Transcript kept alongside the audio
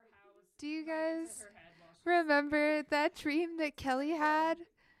Do you guys remember that dream that Kelly had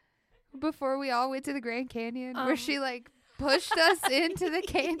before we all went to the Grand Canyon, where she like pushed us into the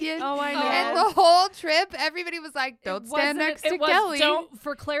canyon? Oh, I know. And the whole trip, everybody was like, "Don't stand next to Kelly."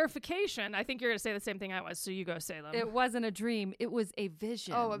 For clarification, I think you're going to say the same thing I was, so you go, Salem. It wasn't a dream. It was a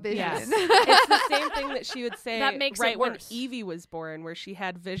vision. Oh, a vision. Yes. It's the same thing that she would say That makes right it when worse. Evie was born, where she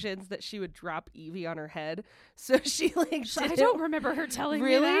had visions that she would drop Evie on her head. So she like I don't remember her telling me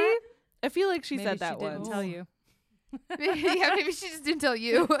really. that. I feel like she Maybe said that she didn't once. tell you. Yeah, maybe she just didn't tell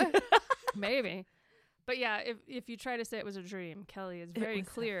you. Maybe. But yeah, if you try to say it was a dream, Kelly is very was a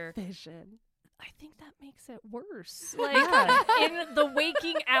clear. Vision. I think that makes it worse. Like in the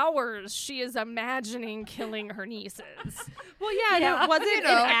waking hours, she is imagining killing her nieces. Well, yeah, Yeah, no, it wasn't you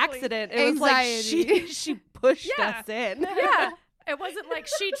know, an accident. It anxiety. was like she pushed Yeah. us in. Yeah. It wasn't like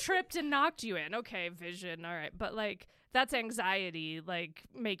she tripped and knocked you in. Okay, vision. All right. But like that's anxiety, like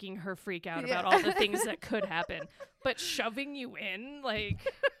making her freak out about all the things that could happen. But shoving you in, like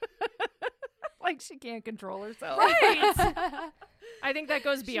Like she can't control herself. right. I think that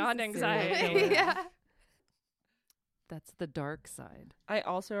goes beyond a serial anxiety. killer. Yeah. That's the dark side. I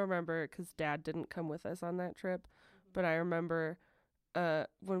also remember, because Dad didn't come with us on that trip, but I remember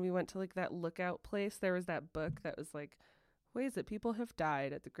when we went to like that lookout place, there was that book that was like ways that people have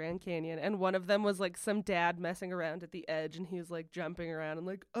died at the Grand Canyon, and one of them was like some dad messing around at the edge, and he was like jumping around and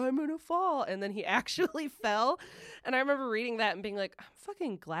like, I'm gonna fall, and then he actually fell. And I remember reading that and being like, I'm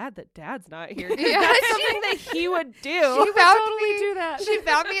fucking glad that Dad's not here. Yeah, That's something that he would do. She found totally me. do that. She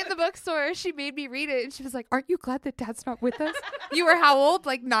found me in the bookstore. She made me read it, and she was like, "Aren't you glad that Dad's not with us?" You were how old?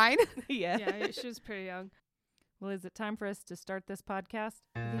 Like 9? Yeah. Yeah, she was pretty young. Well, is it time for us to start this podcast?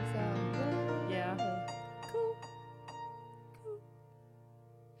 I think so. Yeah. Cool.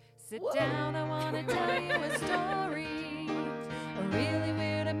 Sit down, I want to tell you a story. A really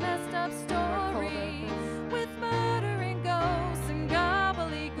weird and messed up story. With murder and ghosts and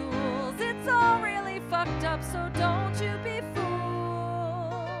gobbledygools. It's all really fucked up, so don't you be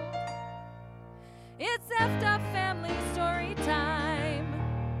fooled. It's effed up family story time.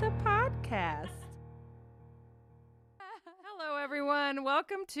 The podcast. Hello, everyone.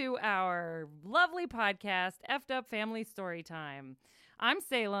 Welcome to our lovely podcast, Effed Up Family Story Time. I'm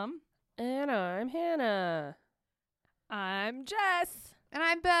Salem. And I'm Hannah. I'm Jess. And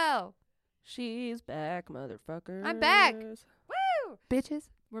I'm Belle. She's back, motherfuckers. I'm back. Woo! Bitches.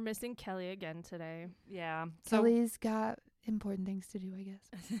 We're missing Kelly again today. Yeah. So Kelly's got important things to do, I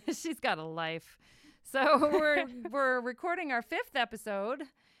guess. she's got a life. So we're recording our 5th episode,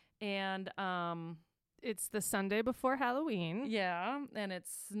 and It's the Sunday before Halloween. yeah, and it's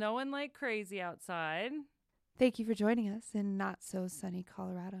snowing like crazy outside. Thank you for joining us in not so sunny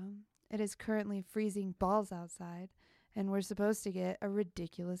Colorado. It is currently freezing balls outside, and we're supposed to get a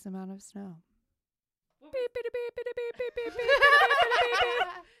ridiculous amount of snow.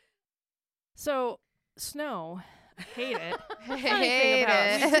 So, snow. I hate it. Hate about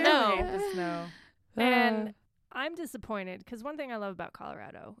it. We do Snow. hate the snow. And I'm disappointed because one thing I love about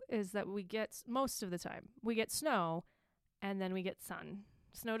Colorado is that we get, most of the time, we get snow and then we get sun.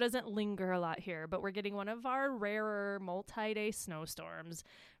 Snow doesn't linger a lot here, but we're getting one of our rarer multi-day snowstorms.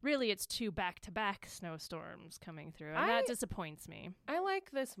 Really, it's 2 back-to-back snowstorms coming through, and that disappoints me. I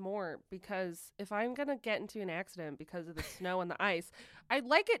like this more because if I'm going to get into an accident because of the snow and the ice, I'd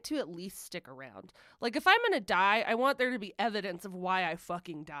like it to at least stick around. Like, if I'm going to die, I want there to be evidence of why I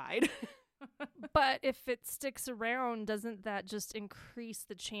fucking died. But if it sticks around, doesn't that just increase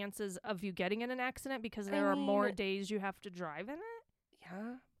the chances of you getting in an accident because there are more mean- days you have to drive in it?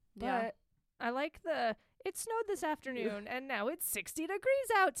 Yeah. But Yeah. I like it snowed this afternoon and now it's 60 degrees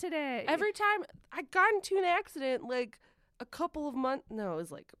out today. every time I got into an accident, like a couple of months, no, it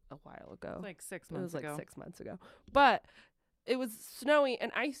was like a while ago. Like 6 It months was like ago. 6 months ago. But it was snowy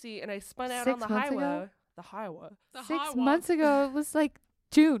and icy, and I spun out 6 on the months highway. ago? The highway. 6 months ago, it was like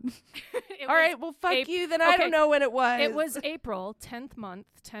June. All right, well, fuck you. Then I okay. don't know when it was. It was April, 10th month.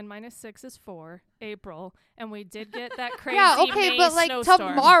 10 minus 6 is 4. April. And we did get that crazy Yeah, okay, May but like snowstorm.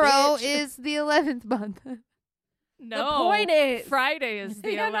 tomorrow bitch. is the 11th month. No. The point is, Friday is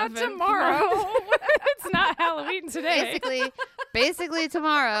the Yeah, 11th. not tomorrow. It's not Halloween today. Basically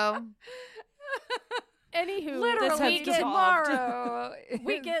tomorrow. Anywho, Literally we get tomorrow.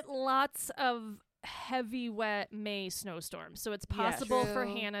 we get lots of heavy, wet May snowstorms. So it's possible for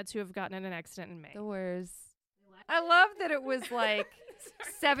True. Hannah to have gotten in an accident in May. The worst. I love that it was like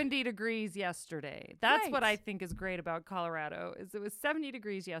 70 degrees yesterday. That's what Right. I think is great about Colorado is it was 70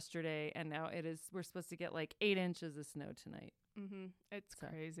 degrees yesterday, and now we're supposed to get like 8 inches of snow tonight. Mm-hmm. It's So,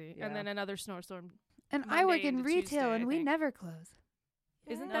 crazy. yeah. And then another snowstorm. And I work Monday in into retail, Tuesday, and I we think. never close.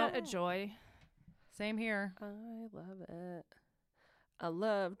 Isn't that a joy? Same here. I love it. I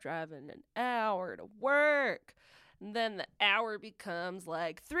love driving an hour to work. And then the hour becomes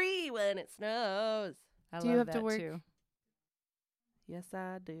like 3 when it snows. I Do love you have that to work? too. Yes,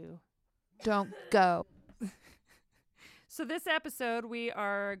 I do. Don't go. So this episode, we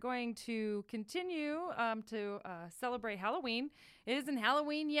are going to continue to celebrate Halloween. It isn't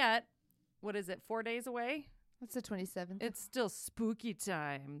Halloween yet. What is it, 4 days away? It's the 27th. It's still spooky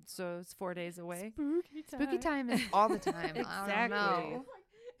time, so it's 4 days away. Spooky time is all the time. I don't know.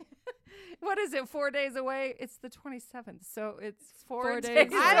 What is it, 4 days away? It's the 27th, so it's 4 4 days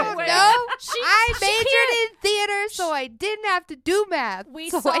days away. I don't away. know. I majored in theater, so I didn't have to do math. We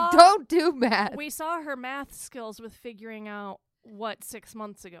so saw- I don't do math. We saw her math skills with figuring out what 6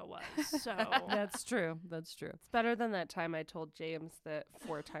 months ago was. So That's true. That's true. It's better than that time I told James that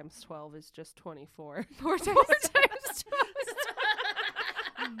 4 times 12 is just 24. 4 times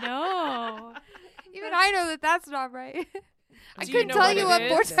 12. No. Even I know that that's not right. I Do you couldn't know tell what you it what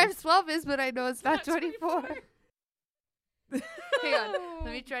 4 is? times 12 is, but I know it's not 24. Hang on.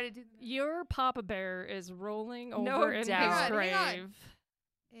 Let me try to do Your Papa Bear is rolling No over in doubt. his Hang on. grave.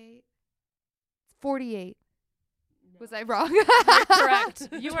 8. 48. Was I wrong? Correct.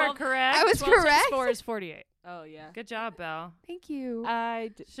 You are 12 correct. I was 12 times correct. 4 is 48. Oh, yeah. Good job, Belle. Thank you.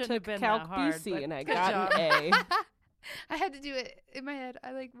 I Shouldn't have took been Calc that hard, BC but and I good got job. an A. I had to do it in my head.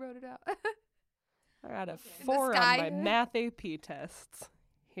 I wrote it out. I got a the 4 on sky. my math AP tests.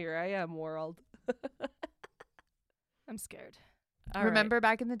 Here I am, world. I'm scared. All right. Remember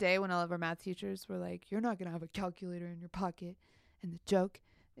back in the day when all of our math teachers were like, you're not going to have a calculator in your pocket. And the joke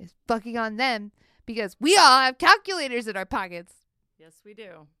is fucking on them because we all have calculators in our pockets. Yes, we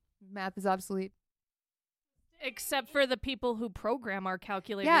do. Math is obsolete. Except for the people who program our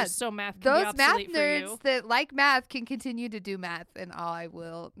calculators, Yeah, so math can Those be math obsolete for nerds you. that like math can continue to do math, and I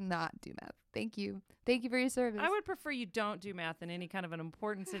will not do math. Thank you. Thank you for your service. I would prefer you don't do math in any kind of an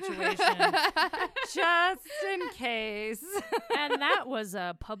important situation, just in case. And that was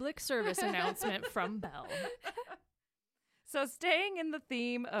a public service announcement from Belle. So staying in the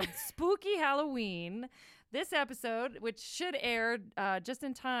theme of spooky Halloween, this episode, which should air just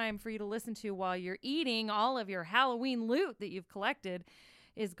in time for you to listen to while you're eating all of your Halloween loot that you've collected,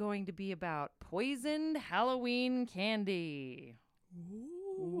 is going to be about poisoned Halloween candy.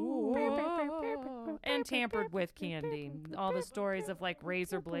 Ooh. And tampered with candy. All the stories of like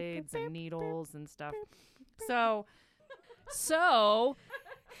razor blades and needles and stuff. So,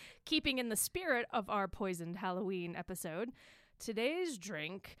 keeping in the spirit of our poisoned Halloween episode, today's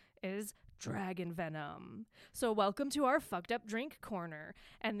drink is dragon venom. So welcome to our fucked up drink corner.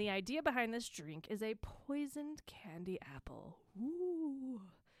 And the idea behind this drink is a poisoned candy apple. Ooh.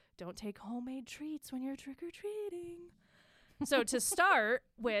 Don't take homemade treats when you're trick-or-treating. So to start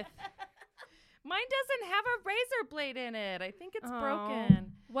with... Mine doesn't have a razor blade in it. I think it's Oh.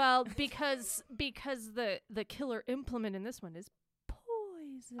 broken. Well, because the killer implement in this one is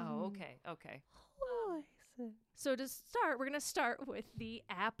poison. Oh, okay. So to start, we're going to start with the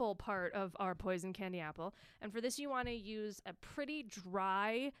apple part of our poison candy apple. And for this, you want to use a pretty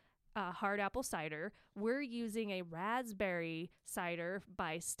dry hard apple cider. We're using a raspberry cider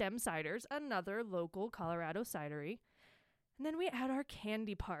by Stem Ciders, another local Colorado cidery. And then we add our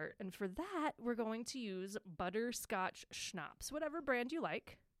candy part. And for that, we're going to use butterscotch schnapps, whatever brand you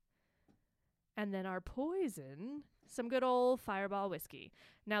like. And then our poison, some good old Fireball whiskey.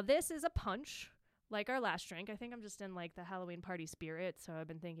 Now, this is a punch, like our last drink. I think I'm just in like the Halloween party spirit, so I've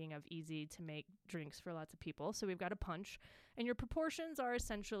been thinking of easy to make drinks for lots of people. So we've got a punch. And your proportions are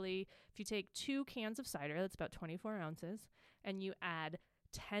essentially, if you take 2 cans of cider, that's about 24 ounces, and you add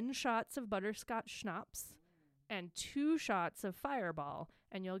 10 shots of butterscotch schnapps, and 2 shots of Fireball,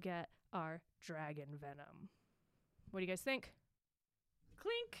 and you'll get our dragon venom. What do you guys think?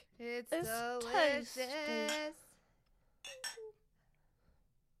 Clink. It's It's delicious. tasty.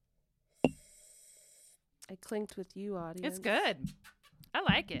 I clinked with you, audience. It's good. I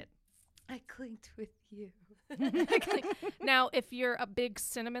like it. I clinked with you. Now, if you're a big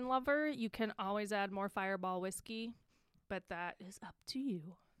cinnamon lover, you can always add more Fireball whiskey, but that is up to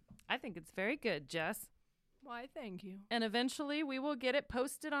you. I think it's very good, Jess. Why, thank you. And eventually we will get it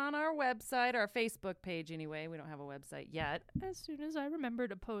posted on our website, our Facebook page anyway. We don't have a website yet. As soon as I remember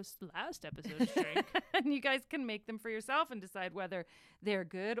to post last episode's drink. And you guys can make them for yourself and decide whether they're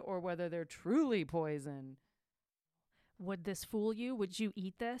good or whether they're truly poison. Would this fool you? Would you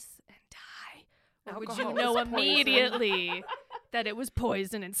eat this and die? Or would you Alcohol know is poison. immediately that it was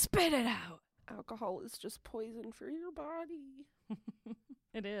poison and spit it out? Alcohol is just poison for your body.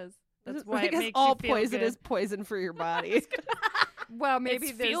 It is. That's why I it guess makes all you feel poison good. is poison for your body. well, maybe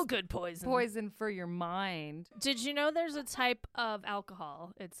It's there's feel-good poison. poison for your mind. Did you know there's a type of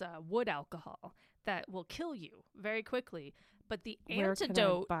alcohol? It's wood alcohol that will kill you very quickly. But the Where can I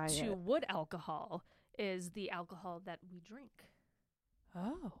antidote buy to it? wood alcohol is the alcohol that we drink.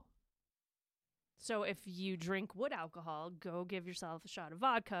 Oh. So if you drink wood alcohol, go give yourself a shot of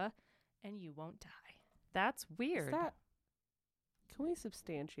vodka and you won't die. That's Is weird. that? Can we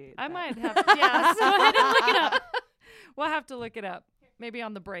substantiate? I that? might have to. Yeah, go ahead and look it up. We'll have to look it up. Maybe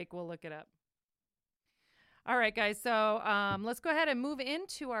on the break we'll look it up. All right, guys. So let's go ahead and move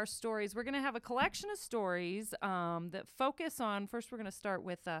into our stories. We're going to have a collection of stories that focus on. First, we're going to start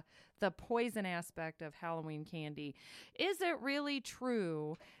with the poison aspect of Halloween candy. Is it really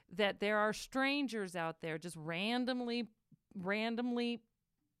true that there are strangers out there just randomly randomly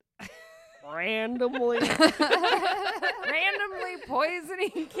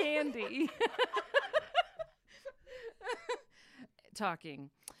poisoning candy?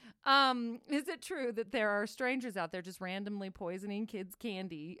 Talking. Is it true that there are strangers out there just randomly poisoning kids'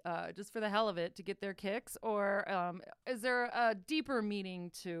 candy just for the hell of it to get their kicks? Or is there a deeper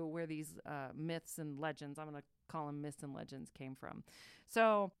meaning to where these myths and legends, I'm going to call them myths and legends, came from?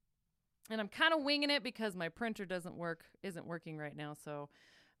 So, and I'm kind of winging it because my printer isn't working right now. So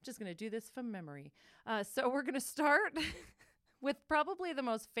I'm just going to do this from memory. So we're going to start with probably the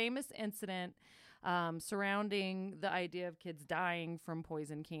most famous incident surrounding the idea of kids dying from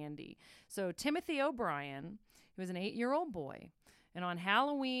poison candy. So Timothy O'Brien, he was an 8-year-old boy, and on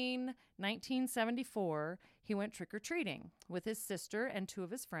Halloween 1974, he went trick-or-treating with his sister and 2 of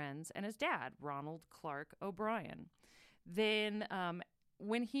his friends and his dad, Ronald Clark O'Brien. Then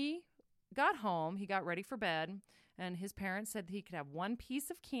when he got home, he got ready for bed, and his parents said that he could have 1 piece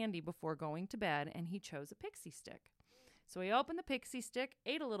of candy before going to bed, and he chose a pixie stick. So he opened the pixie stick,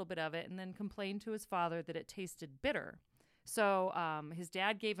 ate a little bit of it, and then complained to his father that it tasted bitter. So his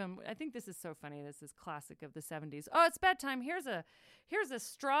dad gave him, I think this is so funny, this is classic of the 70s. Oh, it's bedtime. Here's a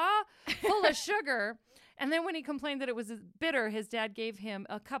straw full of sugar. And then when he complained that it was bitter, his dad gave him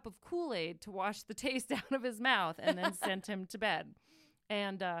a cup of Kool-Aid to wash the taste out of his mouth and then sent him to bed.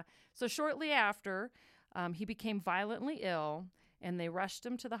 And so shortly after, he became violently ill, and they rushed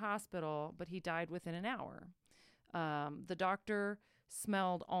him to the hospital, but he died within an hour. The doctor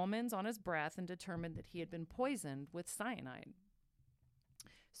smelled almonds on his breath and determined that he had been poisoned with cyanide.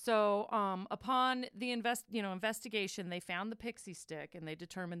 So upon the investigation, they found the pixie stick, and they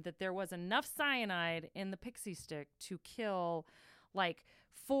determined that there was enough cyanide in the pixie stick to kill like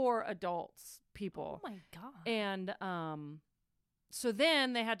 4 people. Oh my God. And so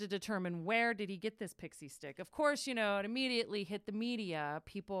then they had to determine, where did he get this pixie stick? Of course, it immediately hit the media.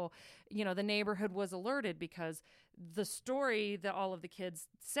 People, the neighborhood was alerted because the story that all of the kids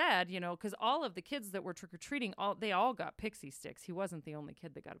said, because all of the kids that were trick-or-treating, they all got pixie sticks. He wasn't the only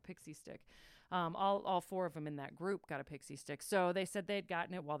kid that got a pixie stick. All 4 of them in that group got a pixie stick. So they said they'd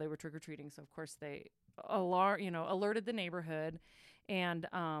gotten it while they were trick-or-treating. So, of course, they alerted the neighborhood, and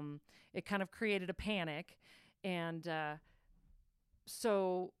it kind of created a panic. And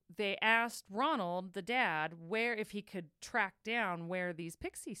so they asked Ronald, the dad, if he could track down where these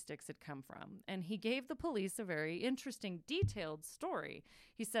pixie sticks had come from. And he gave the police a very interesting, detailed story.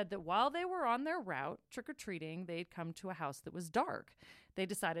 He said that while they were on their route trick-or-treating, they'd come to a house that was dark. They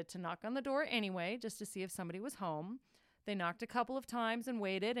decided to knock on the door anyway, just to see if somebody was home. They knocked a couple of times and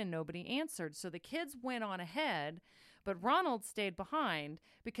waited, and nobody answered. So the kids went on ahead, but Ronald stayed behind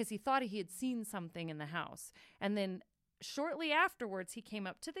because he thought he had seen something in the house. And then shortly afterwards, he came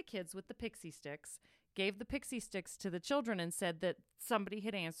up to the kids with the pixie sticks, gave the pixie sticks to the children, and said that somebody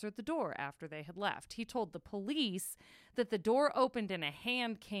had answered the door after they had left. He told the police that the door opened and a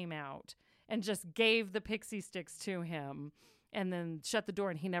hand came out and just gave the pixie sticks to him and then shut the door,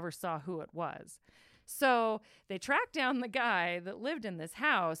 and he never saw who it was. So they tracked down the guy that lived in this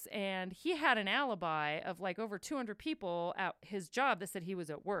house, and he had an alibi of like over 200 people at his job that said he was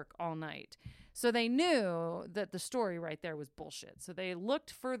at work all night. So they knew that the story right there was bullshit. So they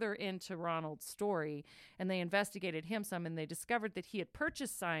looked further into Ronald's story, and they investigated him some, and they discovered that he had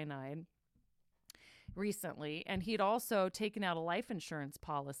purchased cyanide recently, and he'd also taken out a life insurance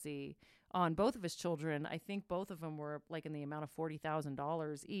policy on both of his children. I think both of them were like in the amount of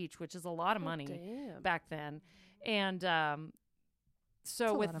 $40,000 each, which is a lot of money back then. And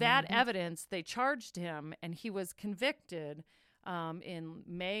so with that evidence, they charged him, and he was convicted. In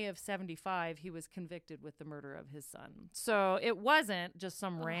May of 75, he was convicted with the murder of his son. So it wasn't just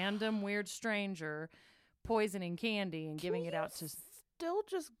some random weird stranger poisoning candy and giving it out to... Still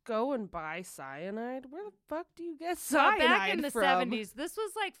just go and buy cyanide? Where the fuck do you get cyanide back in the from? 70s, this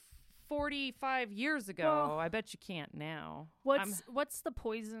was like 45 years ago. Well, I bet you can't now. What's the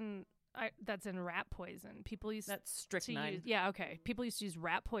poison that's in rat poison? People used That's to strychnine. use, yeah, okay. People used to use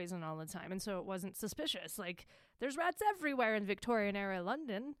rat poison all the time, and so it wasn't suspicious. Like, there's rats everywhere in Victorian era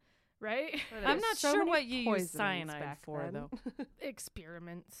London, right? I'm not So sure many what you use poisonings cyanide back for, then. though.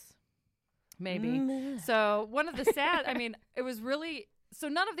 Experiments. Maybe. So one of the sad, I mean, it was really, so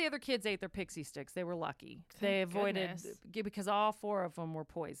none of the other kids ate their pixie sticks. They were lucky. They avoided, goodness. because all 4 of them were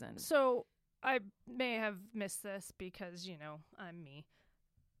poisoned. So I may have missed this because, I'm me.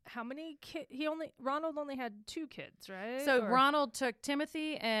 How many kids? Ronald only had 2 kids, right? So Or- Ronald took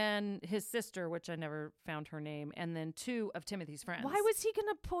Timothy and his sister, which I never found her name, and then 2 of Timothy's friends. Why was he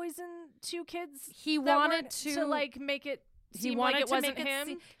gonna poison 2 kids? he that wanted weren't- to like make it he seem wanted like it to wasn't make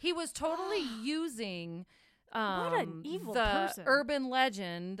him? he was totally using What an evil the person. urban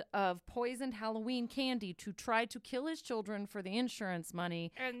legend of poisoned Halloween candy to try to kill his children for the insurance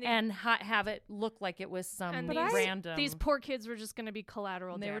money and have it look like it was some and random. these poor kids were just gonna be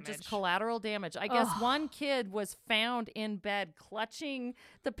collateral They damage. were just collateral damage. I guess Ugh. one kid was found in bed clutching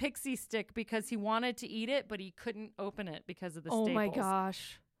the pixie stick because he wanted to eat it, but he couldn't open it because of the Oh my staples.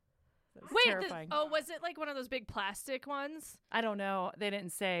 gosh! That's Wait, terrifying. was it like one of those big plastic ones? I don't know. They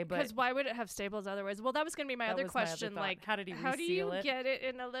didn't say, but Because why would it have staples otherwise? Well, that was gonna be my that other was my other question. thought. Like, how did he how do reseal you it? get it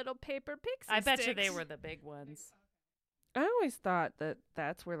in a little paper pixie I bet you they sticks? were the big ones. I always thought that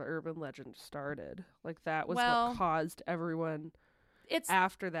that's where the urban legend started. Like that was Well, what caused everyone It's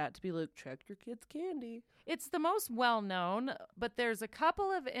after that to be like, check your kid's candy. It's the most well known, but there's a couple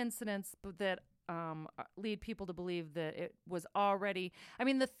of incidents that lead people to believe that it was already. I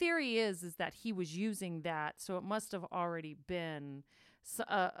mean, the theory is that he was using that, so it must have already been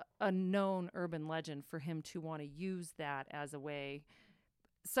a known urban legend for him to want to use that as a way.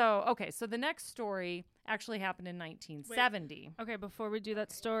 So, okay, so the next story actually happened in 1970. Okay, before we do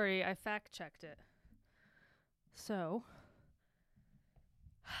that story, I fact checked it. So,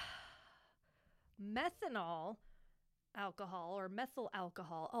 methanol alcohol or methyl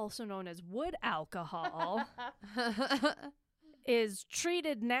alcohol, also known as wood alcohol, is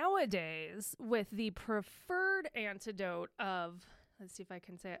treated nowadays with the preferred antidote of, let's see if I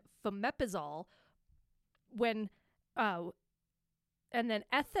can say it, fomepizole, when and then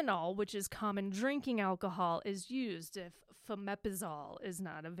ethanol, which is common drinking alcohol, is used if fomepizole is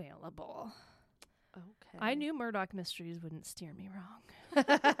not available. Okay. I knew Murdoch Mysteries wouldn't steer me wrong.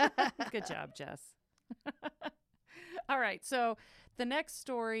 Good job, Jess. All right, so the next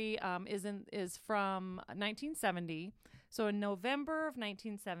story is from 1970. So in November of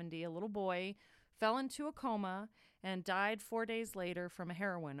 1970, a little boy fell into a coma and died 4 days later from a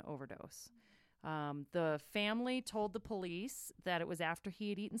heroin overdose. The family told the police that it was after he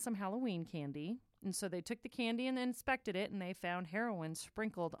had eaten some Halloween candy, and so they took the candy and inspected it, and they found heroin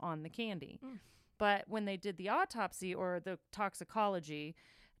sprinkled on the candy. But when they did the autopsy or the toxicology,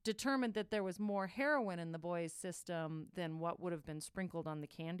 determined that there was more heroin in the boy's system than what would have been sprinkled on the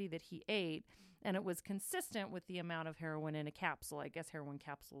candy that he ate, and it was consistent with the amount of heroin in a capsule. I guess heroin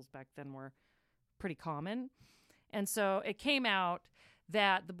capsules back then were pretty common. And so it came out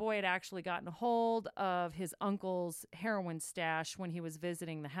that the boy had actually gotten a hold of his uncle's heroin stash when he was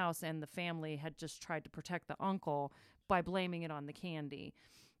visiting the house, and the family had just tried to protect the uncle by blaming it on the candy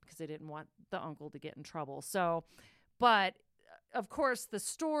because they didn't want the uncle to get in trouble. So, but of course, the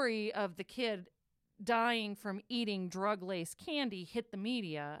story of the kid dying from eating drug-laced candy hit the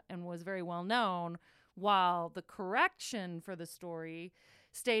media and was very well known, while the correction for the story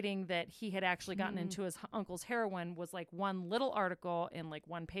stating that he had actually gotten into his uncle's heroin was like one little article in like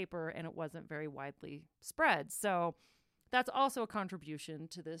one paper, and it wasn't very widely spread. So that's also a contribution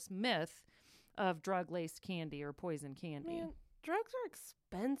to this myth of drug-laced candy or poison candy. Man, drugs are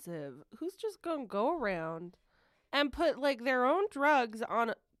expensive. Who's just gonna go around and put like their own drugs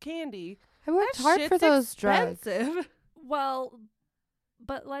on candy? I worked That hard for shit's those drugs. expensive. Well,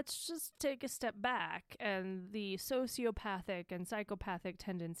 but let's just take a step back, and the sociopathic and psychopathic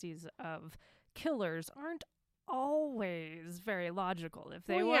tendencies of killers aren't always very logical. If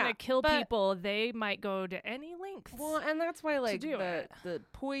they Well, want yeah, to kill but- people, they might go to any lengths. Well, and that's why like do it. the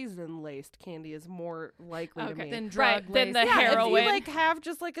poison laced candy is more likely to Okay. me. Then Right, then drug-laced the yeah, heroin. if you like have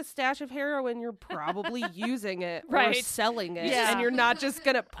just like a stash of heroin, you're probably using it or Right. selling it, Yeah. and you're not just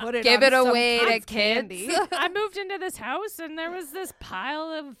gonna put it. Give on it some away to kid's kids. candy. I moved into this house and there was this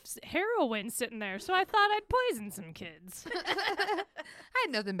pile of heroin sitting there, so I thought I'd poison some kids. I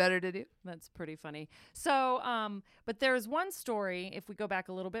had nothing better to do. That's pretty funny. So, but there's one story, if we go back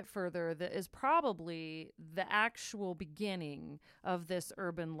a little bit further, that is probably the actual beginning of this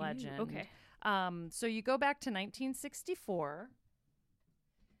urban legend. okay. So you go back to 1964.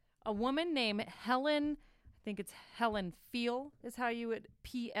 a woman named Helen, I think it's Helen Feel is how you would,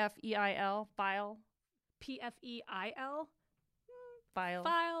 P-F-E-I-L, File. P-F-E-I-L? File.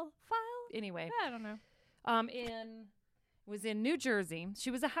 File. Anyway. I don't know. Was in New Jersey. She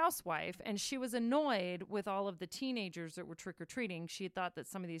was a housewife, and she was annoyed with all of the teenagers that were trick-or-treating. She thought that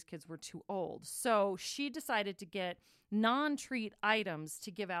some of these kids were too old. So she decided to get non-treat items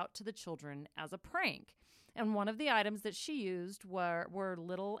to give out to the children as a prank. And one of the items that she used were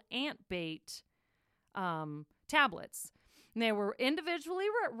little ant bait tablets. And they were individually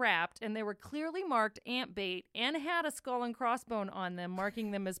wrapped, and they were clearly marked ant bait and had a skull and crossbone on them,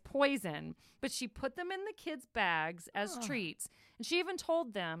 marking them as poison. But she put them in the kids' bags as treats. And she even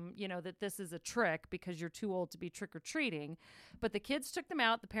told them, that this is a trick because you're too old to be trick-or-treating. But the kids took them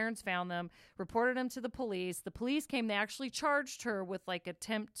out. The parents found them, reported them to the police. The police came. They actually charged her with,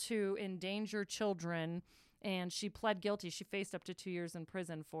 attempt to endanger children. And she pled guilty. She faced up to 2 years in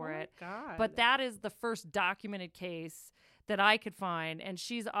prison for it. God. But that is the first documented case that I could find, and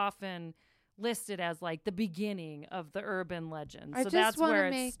she's often listed as the beginning of the urban legend. I So just that's wanna where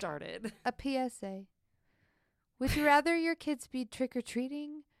it make started. A PSA. Would you rather your kids be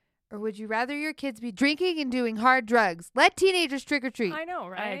trick-or-treating, or would you rather your kids be drinking and doing hard drugs? Let teenagers trick-or-treat. I know,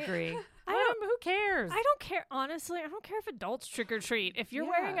 right? I agree. I Who cares? don't care. Honestly, I don't care if adults trick or treat. If you're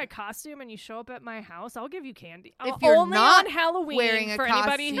wearing Yeah. a costume and you show up at my house, I'll give you candy. If you're only not on Halloween, wearing a for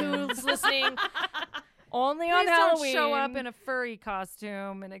anybody costume. who's listening, only Please on don't Halloween. show up in a furry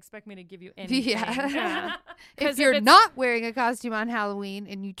costume and expect me to give you anything. Yeah. If 'Cause you're it's- not wearing a costume on Halloween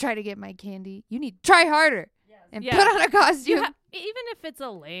and you try to get my candy, you need to try harder and Yeah. put on a costume. Even if it's a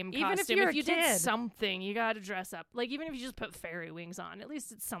lame Even if costume, you're if a you did kid. something, you got to dress up. Even if you just put fairy wings on, at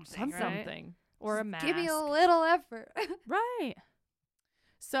least it's something, right? Something. Or a Just mask. Give me a little effort. Right.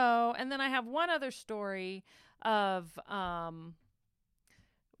 So, and then I have one other story of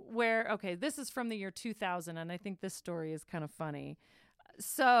where, this is from the year 2000, and I think this story is kind of funny.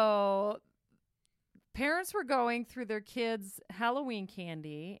 So, parents were going through their kids' Halloween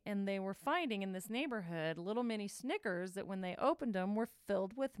candy, and they were finding in this neighborhood little mini Snickers that when they opened them were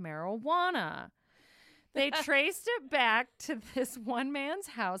filled with marijuana. They traced it back to this one man's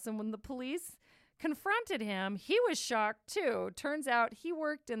house, and when the police confronted him, he was shocked too. Turns out he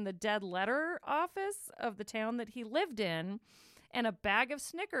worked in the dead letter office of the town that he lived in, and a bag of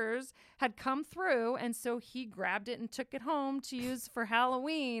Snickers had come through, and so he grabbed it and took it home to use for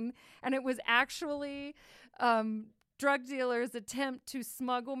Halloween, and it was actually drug dealers' attempt to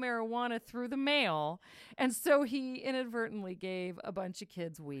smuggle marijuana through the mail, and so he inadvertently gave a bunch of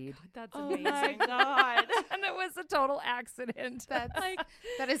kids weed. That's Oh amazing. my God. And it was a total accident. That's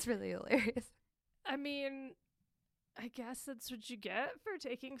that is really hilarious. I mean, I guess that's what you get for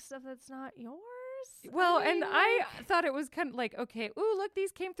taking stuff that's not yours. Well, I and mean, I thought it was kind of okay, ooh, look,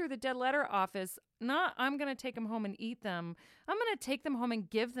 these came through the dead letter office. I'm going to take them home and eat them. I'm going to take them home and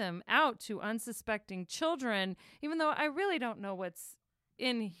give them out to unsuspecting children, even though I really don't know what's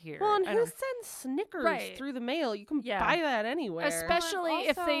in here. Well, and I who don't- sends Snickers Right. through the mail? You can Yeah. buy that anywhere. especially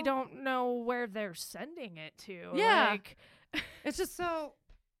if they also- don't know where they're sending it to. Yeah. It's just So,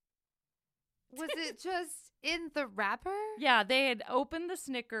 was it just in the wrapper? Yeah, they had opened the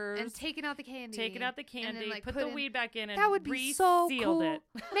Snickers, And taken out the candy. taken out the and then, candy, like, put put the in- weed back in, and That would be so resealed cool. it.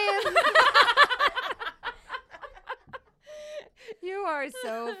 Man. You are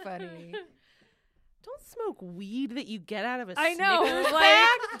so funny. Don't smoke weed that you get out of a I know, Snickers like,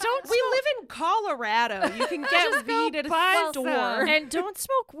 bag. don't We live in Colorado. You can get weed at a buy store. some. and don't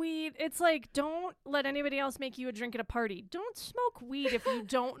smoke weed. It's don't let anybody else make you a drink at a party. Don't smoke weed if you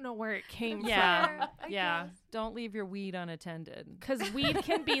don't know where it came Yeah. from. Yeah. Don't leave your weed unattended. Because weed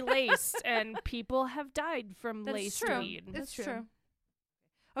can be laced, and people have died from That's laced true. weed. It's true.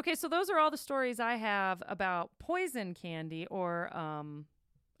 Okay, so those are all the stories I have about poison candy, or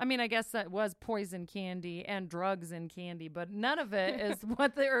I guess that was poison candy and drugs in candy, but none of it is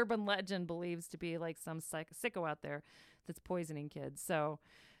what the urban legend believes to be some sicko out there that's poisoning kids. So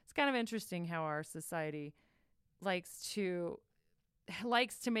it's kind of interesting how our society likes to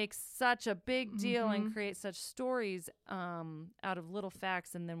make such a big deal and create such stories out of little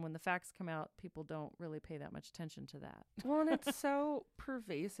facts, and then when the facts come out, people don't really pay that much attention to that. Well, and it's so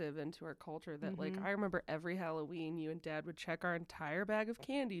pervasive into our culture that, Mhm. I remember every Halloween, you and Dad would check our entire bag of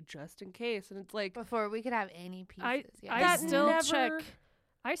candy just in case. And it's like, Before we could have any pieces. I That still never- check.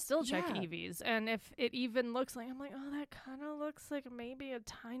 I still check Yeah. EVs, and if it even looks I'm like, oh, that kind of looks like maybe a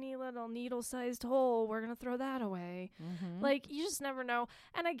tiny little needle-sized hole. We're gonna throw that away. Mm-hmm. You just never know.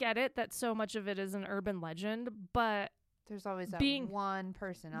 And I get it that so much of it is an urban legend, but There's always that being- one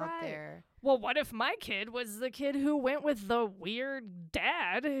person out Right. there. Well, what if my kid was the kid who went with the weird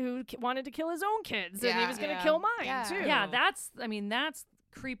dad who wanted to kill his own kids and he Yeah. was going to Yeah. kill mine Yeah. too? Yeah, that's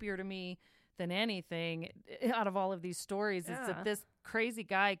creepier to me than anything out of all of these stories. Is Yeah. that this crazy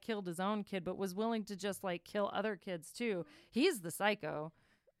guy killed his own kid, but was willing to just like kill other kids too. He's the psycho.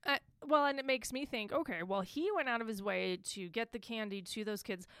 Well, and it makes me think, okay, well, he went out of his way to get the candy to those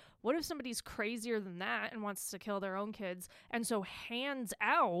kids. What if somebody's crazier than that and wants to kill their own kids and so hands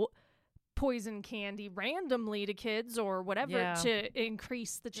out poison candy randomly to kids or whatever Yeah. to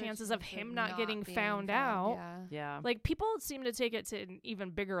increase the chances of him not getting being found out? Yeah. Yeah. Like, people seem to take it to an even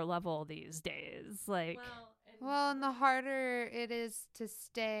bigger level these days. Like, Well, and the harder it is to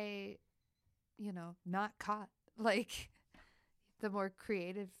stay, not caught. Like, the more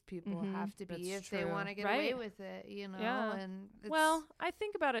creative people Mhm. have to be That's if they true. want to get away Right. with it, Yeah. and it's, Well, I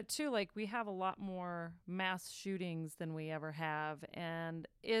think about it too. Like, we have a lot more mass shootings than we ever have. And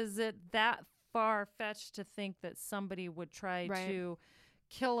is it that far fetched to think that somebody would try Right. to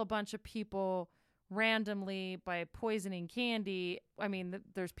kill a bunch of people randomly by poisoning candy? I mean,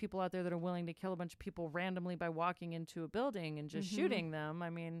 there's people out there that are willing to kill a bunch of people randomly by walking into a building and just Mhm. shooting them. I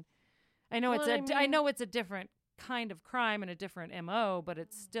mean, I know Well, I know it's a different kind of crime and a different MO, but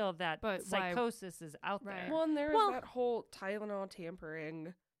it's still that But why- psychosis is out Right. there. Well, and there's Well- that whole Tylenol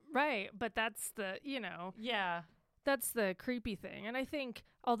tampering. right. But that's the, Yeah. that's the creepy thing. And I think,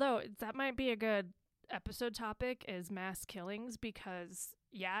 although that might be a good episode topic, is mass killings, because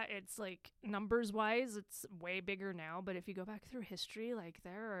it's like numbers wise it's way bigger now, but if you go back through history, like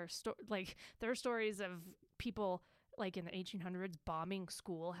there are stories of people like in the 1800s bombing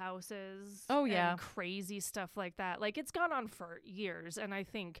schoolhouses. Oh, yeah. and crazy stuff like that. Like, it's gone on for years, and I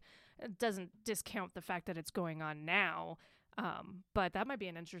think it doesn't discount the fact that it's going on now. But that might be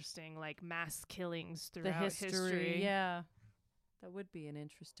an interesting, like, mass killings throughout The history. Yeah. That would be an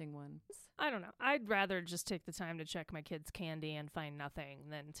interesting one. I don't know. I'd rather just take the time to check my kids' candy and find nothing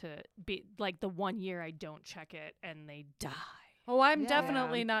than to be like the 1 year I don't check it and they die. Oh, I'm Yeah.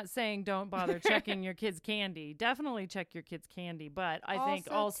 definitely not saying don't bother checking your kids' candy. Definitely check your kids' candy, but I think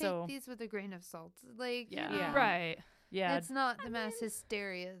also take these with a grain of salt. Like, Yeah. yeah. Right. yeah, It's not the mass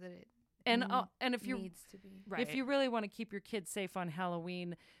hysteria that it and if you needs to be. Right. if you really want to keep your kids safe on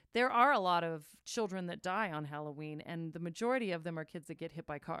Halloween, there are a lot of children that die on Halloween, and the majority of them are kids that get hit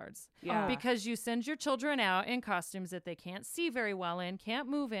by cars. Yeah. Because you send your children out in costumes that they can't see very well in, can't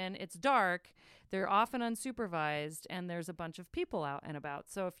move in, it's dark, they're often unsupervised, and there's a bunch of people out and about.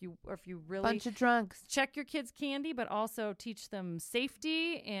 So if you really Bunch of drunks. check your kids' candy, but also teach them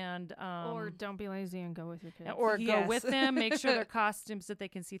safety and or don't be lazy and go with your kids. or go Yes. with them. Make sure their costumes that they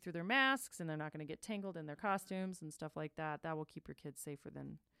can see through their masks and they're not going to get tangled in their costumes and stuff like that. That will keep your kids safer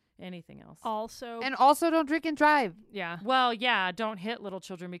than anything else. Also, And also don't drink and drive. yeah. Well, yeah, don't hit little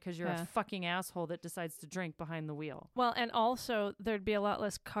children because you're Yeah. a fucking asshole that decides to drink behind the wheel. Well, and also there'd be a lot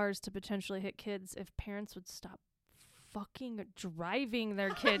less cars to potentially hit kids if parents would stop fucking driving their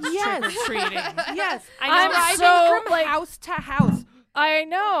kids Yes. trick or treating. Yes, I'm driving so, from like- house to house. I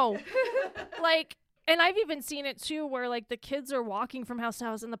know. Like, and I've even seen it too where like the kids are walking from house to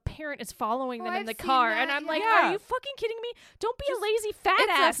house and the parent is following Oh, them in I've the seen car. that, And I'm like, yeah. are you fucking kidding me? Don't be a lazy fat it's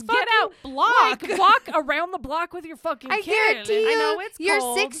a ass. Get out. block. Like, walk around the block with your fucking I kid. guarantee And you, I know it's your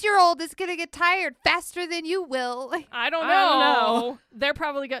cold. 6-year-old is gonna get tired faster than you will. Like, I don't I know. don't know. They're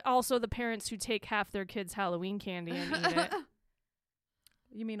probably also the parents who take half their kids' Halloween candy and eat it.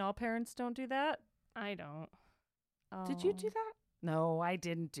 You mean all parents don't do that? I don't. Did you Oh. do that? No, I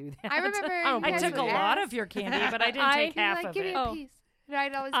didn't do that. I remember you I guys took a would lot ask. of your candy, but I didn't I- take You'd be half like, of give it. me a Oh. piece. And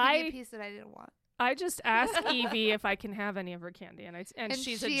I'd always give you a piece that I didn't want. I just ask Evie if I can have any of her candy, and And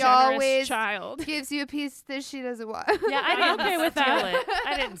she's a she generous always child. Gives you a piece that she doesn't want. Yeah, I I'm didn't okay with steal that. it.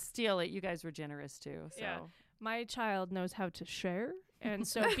 I didn't steal it. You guys were generous too. So Yeah. My child knows how to share, and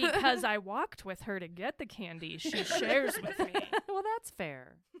so because I walked with her to get the candy, she shares with me. well, that's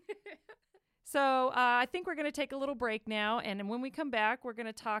fair. So I think we're going to take a little break now, and when we come back, we're going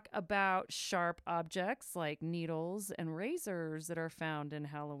to talk about sharp objects like needles and razors that are found in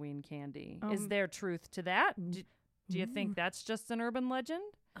Halloween candy. Is there truth to that? Do you think that's just an urban legend?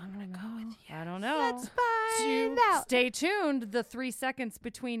 I'm gonna go with you. I don't know. Let's find out. Stay tuned the 3 seconds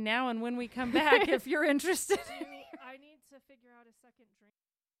between now and when we come back if you're interested. I need to figure out a second drink.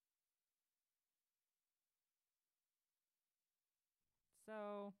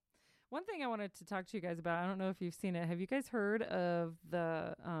 So, one thing I wanted to talk to you guys about, I don't know if you've seen it. Have you guys heard of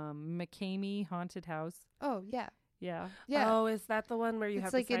the McCamey haunted house? Oh, yeah. Yeah. Yeah. Oh, is that the one where you It's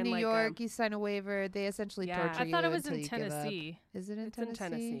have like to sign in New like York, you sign a waiver. They essentially Yeah. torture I you thought it was until in you give up. Tennessee. Is it in it's Tennessee? in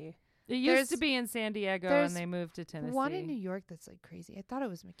Tennessee. It used There's- to be in San Diego, there's and they moved to Tennessee. One in New York that's like crazy. I thought it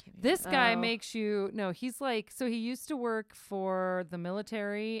was McKinney. This guy Oh. makes you no. He's like so he used to work for the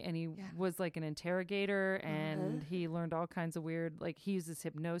military, and he Yeah. was like an interrogator, and he learned all kinds of weird. Like he uses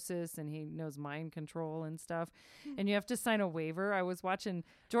hypnosis, and he knows mind control and stuff. And you have to sign a waiver. I was watching.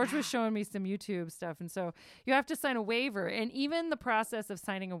 George was showing me some YouTube stuff, and so you have to sign a waiver. And even the process of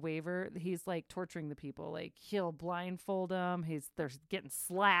signing a waiver, he's like torturing the people. Like he'll blindfold them. They're getting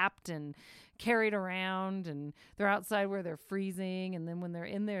slapped and carried around, and they're outside where they're freezing, and then when they're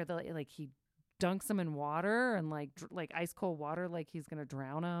in there, he dunks them in water and like ice cold water, like he's gonna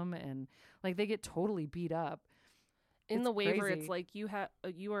drown them, and like they get totally beat up. In It's the waiver, crazy. it's like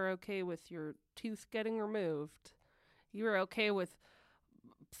you are okay with your tooth getting removed. You are okay with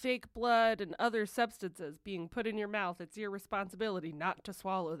fake blood and other substances being put in your mouth. It's your responsibility not to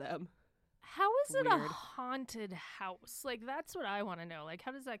swallow them. How is it a Weird. haunted house? Like, that's what I want to know. Like,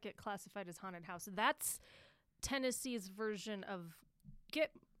 how does that get classified as haunted house? That's Tennessee's version of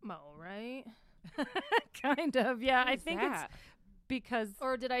Gitmo, right? Kind of, yeah. I What is think it's that? because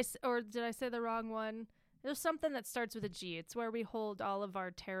Or did I say the wrong one? There's something that starts with a G. It's where we hold all of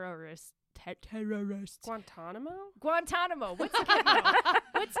our terrorists. Guantanamo? Guantanamo. What's Gitmo?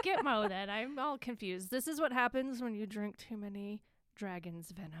 What's Gitmo then? I'm all confused. This is what happens when you drink too many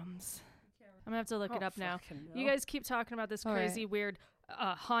dragon's venoms. I'm gonna have to look it up now. You guys keep talking about this All right. crazy, weird,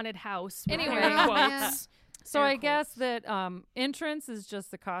 haunted house. with Anyway. air Oh, quotes. so Air I guess quotes. that entrance is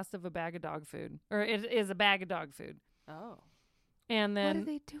just the cost of a bag of dog food, or it is a bag of dog food, Oh. and What do then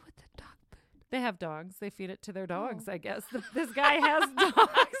they do with the dog food? they have dogs. They feed it to their dogs. Oh. I guess this guy has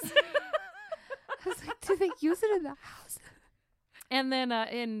dogs. I was like, do they use it in the house? And then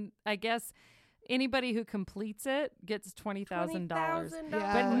I guess anybody who completes it gets $20,000.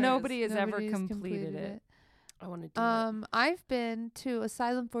 But nobody has ever Nobody's completed it. I want to do it. I've been to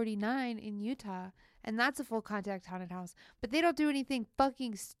Asylum 49 in Utah, and that's a full contact haunted house. But they don't do anything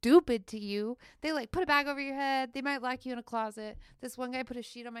fucking stupid to you. They like put a bag over your head. They might lock you in a closet. This one guy put a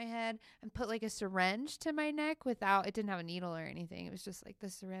sheet on my head and put like a syringe to my neck without, it didn't have a needle or anything. It was just like the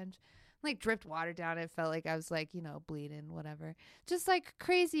syringe. Like dripped water down. It felt like I was like, bleeding, whatever. Just like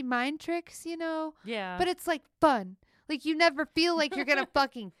crazy mind tricks, Yeah. But it's like fun. Like you never feel like you're gonna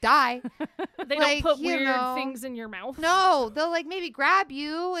fucking die. They like, don't put you weird know, things in your mouth. No, they'll like maybe grab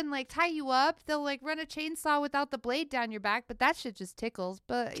you and like tie you up. They'll like run a chainsaw without the blade down your back, but that shit just tickles.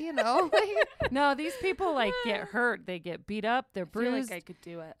 But No, these people like get hurt. They get beat up. They're I feel bruised. like I could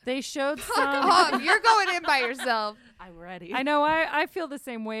do it. They showed fuck some. off. You're going in by yourself. I'm ready. I know. I feel the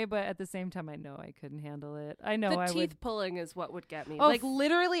same way, but at the same time, I know I couldn't handle it. I know the I teeth would. pulling is what would get me. Oh, Like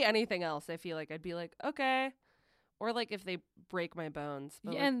literally anything else, I feel like I'd be like, okay. Or like if they break my bones.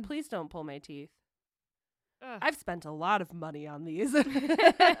 But Yeah, like, and- please don't pull my teeth. Ugh. I've spent a lot of money on these.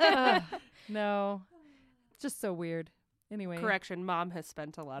 Ugh, no, just so weird. Anyway, Correction, Mom has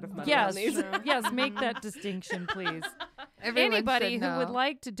spent a lot of money Yes, on these. yes. Make that distinction, please. Everyone Anybody should who would know.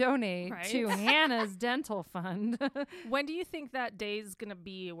 like to donate Right? to Hannah's dental fund. When do you think that day is gonna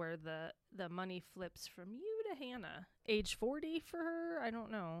be where the money flips from you to Hannah? Age 40 for her? I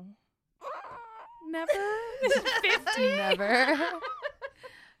don't know. Never. 50? Never.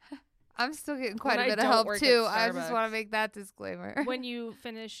 I'm still getting quite When a I bit of don't help work at too. I just Starbucks. want to make that disclaimer. When you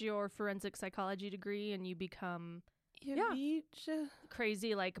finish your forensic psychology degree and you become Yeah.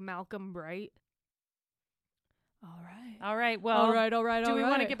 crazy like Malcolm Bright. All right. All right. Well, all right. do we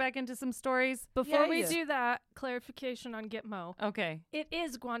want to get back into some stories? Before Yeah, we yeah. do that, clarification on Gitmo. Okay. It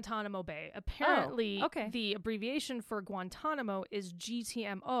is Guantanamo Bay. Apparently, okay. the abbreviation for Guantanamo is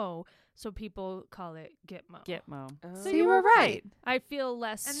GTMO, so people call it Gitmo. Gitmo. So you were right. I feel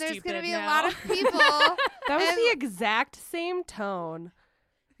less And there's stupid gonna be now. a lot of people. That was And- the exact same tone.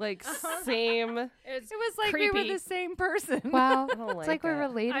 Like same. It's It was like we creepy. were the same person. Wow, I don't it's like we're it.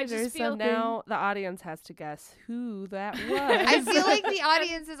 related I or just feel something. Now the audience has to guess who that was. I feel like the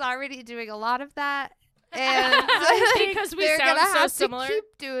audience is already doing a lot of that, and Because we they're sound gonna so have similar. to keep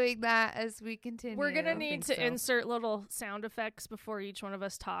doing that as we continue. We're gonna I need think to so. insert little sound effects before each one of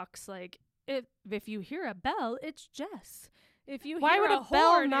us talks. Like if you hear a bell, it's Jess. If you Why hear would a a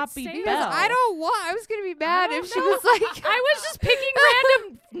bell horn, not it's be Sam. bell? I don't want. I was gonna be mad don't if she know. was like, I was just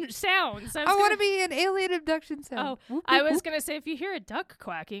picking random sounds. I was want to gonna- be an alien abduction sound. Oh, Whoop, I whoop, was whoop. gonna say if you hear a duck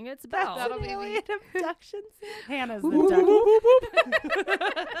quacking, it's bell. That'll be me. abduction. Hannah's Whoop, the whoop, duck.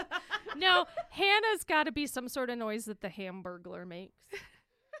 whoop, No, Hannah's got to be some sort of noise that the Hamburglar makes.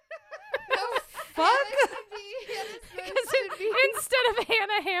 Fuck. Because instead of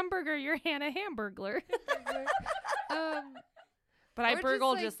Hannah Hamburger, you're Hannah Hamburglar. um, But I Or just,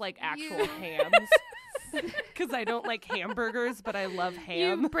 burgle like, just like actual you- hams. Because I don't like hamburgers, but I love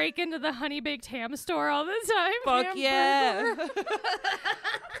ham. You break into the honey baked ham store all the time. Fuck yeah.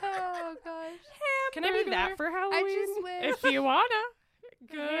 Oh gosh. Can I be that for Halloween? I just wish. If you wanna.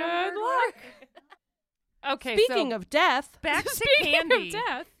 Good luck. Okay, Speaking so of death, back to Speaking candy. of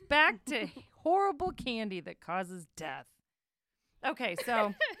death. Back to horrible candy that causes death. Okay,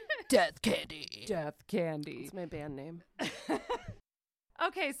 so Death candy. death candy. it's my band name.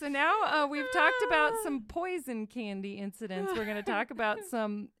 Okay, so now we've talked about some poison candy incidents. We're going to talk about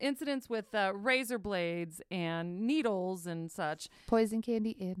some incidents with razor blades and needles and such, Poison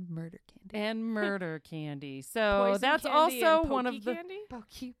candy and murder candy. and murder candy. So Poison that's candy also and one pokey of the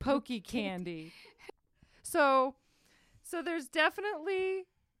candy? pokey candy. So there's definitely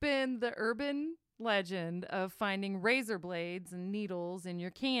been the urban legend of finding razor blades and needles in your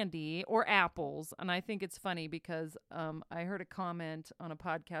candy or apples. And I think it's funny because I heard a comment on a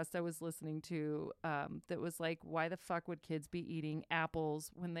podcast I was listening to that was like, why the fuck would kids be eating apples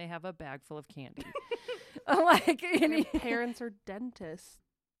when they have a bag full of candy? Like Your parents are dentists.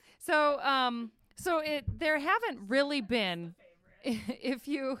 so there haven't really been if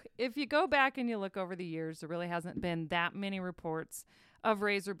you go back and you look over the years, there really hasn't been that many reports of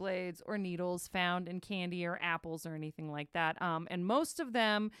razor blades or needles found in candy or apples or anything like that. And most of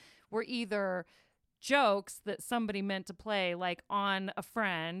them were either jokes that somebody meant to play like on a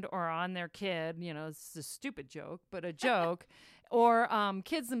friend or on their kid. You know, it's a stupid joke, but a joke. Or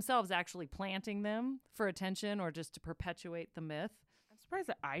kids themselves actually planting them for attention or just to perpetuate the myth. I'm surprised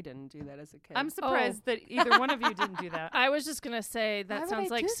that I didn't do that as a kid. I'm surprised that either one of you didn't do that. I was just gonna say Why that would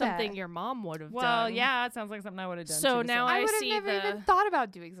sounds I like do something that? your mom would have done. Well, yeah, it sounds like something I would have done. So too, now I I would have see never even the- thought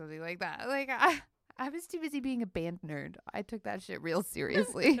about doing something like that. Like I was too busy being a band nerd. I took that shit real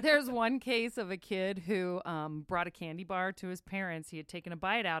seriously. There's one case of a kid who brought a candy bar to his parents. He had taken a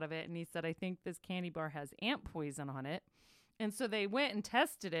bite out of it, and he said, I think this candy bar has ant poison on it. And so they went and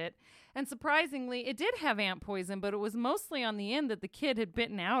tested it. And surprisingly, it did have ant poison, but it was mostly on the end that the kid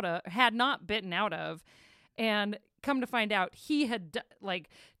had not bitten out of. And come to find out, he had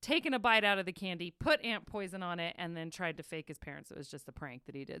taken a bite out of the candy, put ant poison on it, and then tried to fake his parents. It was just a prank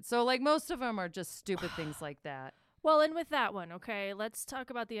that he did. So like most of them are just stupid things like that. Well, and with that one, okay, let's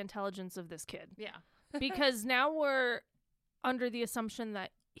talk about the intelligence of this kid. Yeah. Because now we're under the assumption that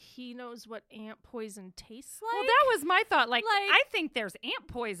he knows what ant poison tastes like. Well, that was my thought. Like, Like- I think there's ant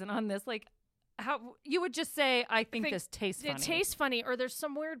poison on this. Like, how you would just say, I think this tastes funny. It tastes funny, or there's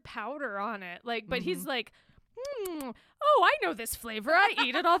some weird powder on it. Like, but he's Mhm. like, oh, I know this flavor. I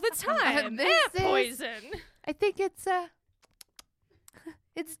eat it all the time. This Ant is- poison. I think it's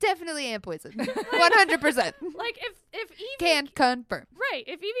definitely ant poison. 100%. Like if Evie Can confirm. right,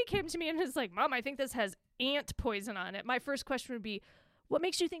 if Evie came to me and was like, Mom, I think this has ant poison on it, my first question would be, what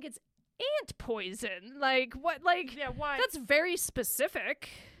makes you think it's ant poison? Like what? Like Yeah, why? that's very specific.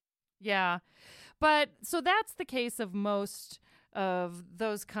 Yeah. But so that's the case of most of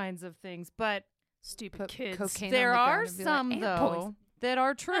those kinds of things. But Stupid Put kids. cocaine there on the are ground and be like, some, "Ant though, poison." that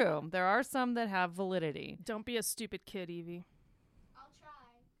are true. There are some that have validity. Don't be a stupid kid, Evie.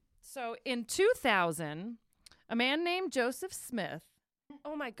 So in 2000, a man named Joseph Smith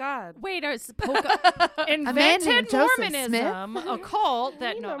Oh my God. Wait, is named invented Joseph Mormonism, a cult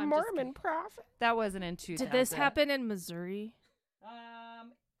that I'm no, a I'm just Mormon kidding. prophet. That wasn't in 2000. did this happen in Missouri?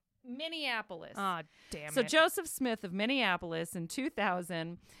 Minneapolis. Ah, damn So it. Joseph Smith of Minneapolis in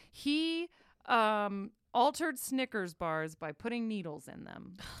 2000, he altered Snickers bars by putting needles in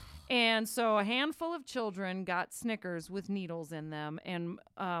them. And so a handful of children got Snickers with needles in them. And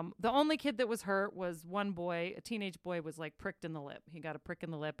the only kid that was hurt was one boy, a teenage boy, was like pricked in the lip. He got a prick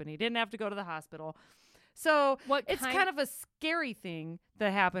in the lip and he didn't have to go to the hospital. So What it's kind- kind of a scary thing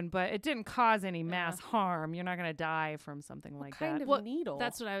that happened, but it didn't cause any mass harm. You're not going to die from something like kind that. of What- needle?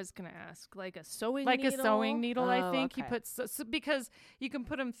 That's what I was gonna ask. Like a sewing Like needle? a sewing needle, I Oh, think. He okay. puts so because you can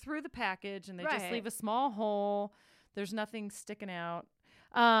put them through the package and they just Right. leave a small hole. There's nothing sticking out.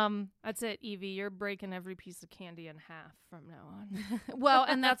 That's it, Evie. You're breaking every piece of candy in half from now on. Well,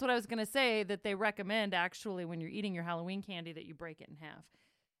 and that's what I was going to say, that they recommend actually when you're eating your Halloween candy that you break it in half.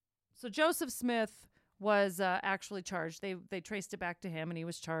 So Joseph Smith was actually charged. They traced it back to him, and he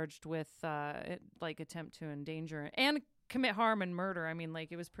was charged with attempt to endanger and commit harm and murder. I mean,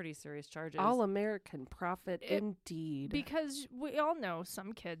 like, it was pretty serious charges. All American prophet indeed. Because we all know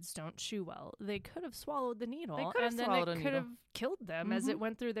some kids don't chew well. They could have swallowed the needle, They could have and then swallowed a it could needle. have killed them as Mhm. it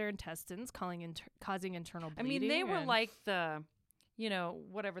went through their intestines, causing internal I bleeding. mean, they were and- like the,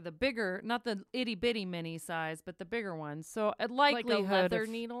 whatever, the bigger, not the itty bitty mini size, but the bigger ones. So at like a likelihood leather of-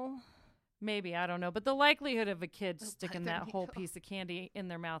 needle. Maybe, I don't know. But the likelihood of a kid sticking there that you whole go. piece of candy in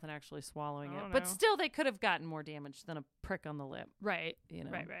their mouth and actually swallowing I it. don't But know. still, they could have gotten more damage than a prick on the lip, Right. you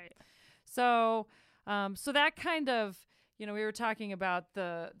know. Right. So, so that kind of, we were talking about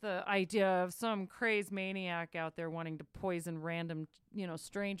the idea of some crazed maniac out there wanting to poison random,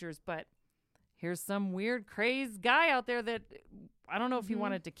 strangers. But here's some weird, crazed guy out there that I don't know if he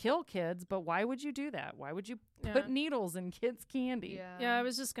wanted to kill kids, but why would you do that? Why would you put needles in kids' candy? Yeah, I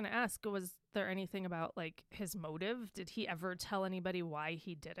was just going to ask, was there anything about like his motive? Did he ever tell anybody why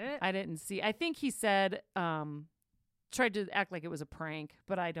he did it? I didn't see. I think he said, tried to act like it was a prank,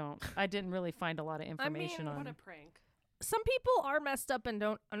 but I didn't really find a lot of information on what it. prank. Some people are messed up and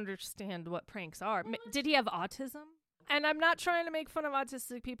don't understand what pranks are. Did he have autism? And I'm not trying to make fun of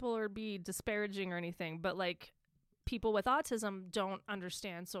autistic people or be disparaging or anything, but like people with autism don't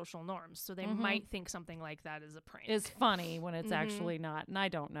understand social norms, so they might think something like that is a prank. Is funny when it's actually not, and I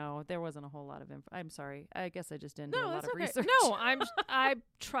don't know. There wasn't a whole lot of info. I'm sorry. I guess I just didn't do a lot of research. No, I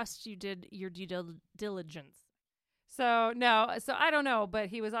trust you did your due diligence. So I don't know, but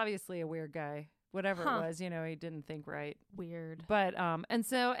he was obviously a weird guy. Whatever it was, he didn't think right. Weird. But and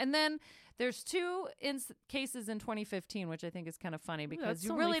then there's two cases in 2015, which I think is kind of funny because that's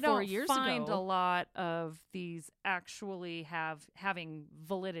you only really 4 don't years find ago. a lot of these actually having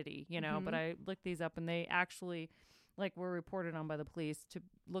validity, But I looked these up and they actually were reported on by the police to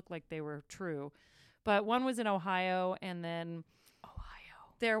look like they were true. But one was in Ohio, and then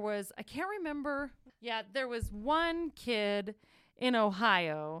there was, I can't remember. Yeah, there was one kid in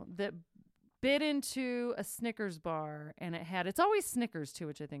Ohio that bit into a Snickers bar, and it's always Snickers too,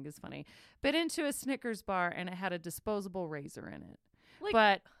 which I think is funny. Bit into a Snickers bar, and it had a disposable razor in it.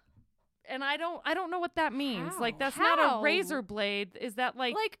 And I don't know what that means. How? That's not How? a razor blade. Is that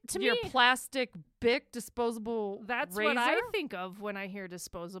to your me, plastic Bic disposable that's razor? what I think of when I hear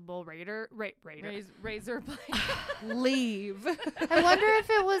disposable razor. Razor blade. Leave. I wonder if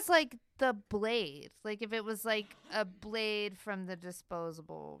it was like the blade, like if it was like a blade from the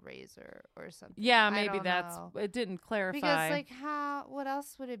disposable razor or something. Yeah, I maybe don't that's know. it. Didn't clarify. Because what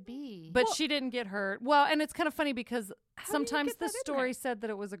else would it be? But she didn't get hurt. Well, and it's kind of funny because How do you sometimes get the that in story said that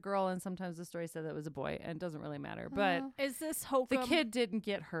it was a girl and sometimes the story said that it was a boy, and it doesn't really matter. But Is this hokum? the kid didn't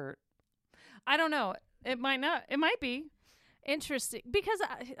get hurt. I don't know. It might not. It might be. Interesting, because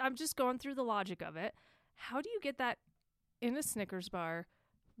I'm just going through the logic of it. How do you get that in a Snickers bar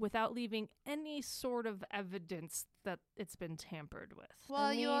without leaving any sort of evidence that it's been tampered with?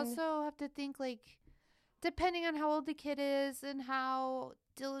 Well, you also have to think depending on how old the kid is and how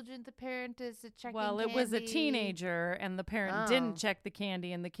diligent the parent is to check. Well, it was a teenager, and the parent didn't check the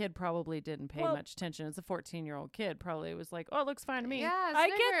candy, and the kid probably didn't pay much attention. It's a 14-year-old kid. Probably was like, "Oh, it looks fine to me." Yeah, I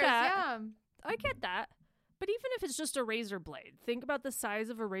get Snickers, that. Yeah. I get that. But even if it's just a razor blade, think about the size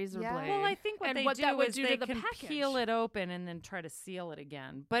of a razor Yeah. blade. Well, I think what and they what do that would is do they to the can package. peel it open and then try to seal it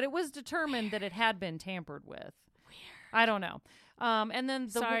again. But it was determined that it had been tampered with. I don't know. And then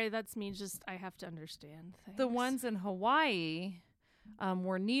Sorry, that's me. Just I have to understand things. the ones in Hawaii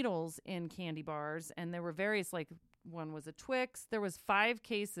were needles in candy bars, and there were various one was a Twix. There was 5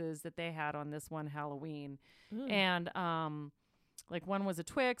 cases that they had on this one Halloween, and one was a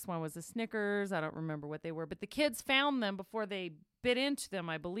Twix, one was a Snickers. I don't remember what they were, but the kids found them before they bit into them.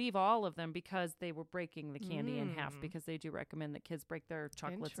 I believe all of them because they were breaking the candy in half, because they do recommend that kids break their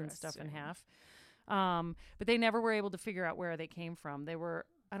chocolates and stuff in half. But they never were able to figure out where they came from.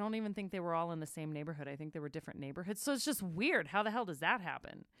 I don't even think they were all in the same neighborhood. I think they were different neighborhoods. So it's just weird. How the hell does that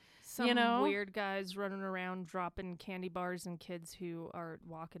happen? Some weird guys running around dropping candy bars and kids who are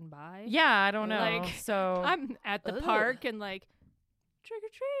walking by. Yeah, I don't know. So I'm at the park and trick or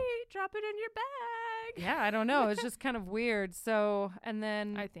treat, drop it in your bag. Yeah, I don't know. It's just kind of weird. So, and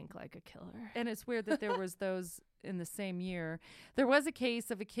then I think like a killer. And it's weird that there was those in the same year. There was a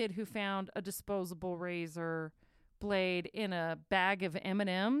case of a kid who found a disposable razor blade in a bag of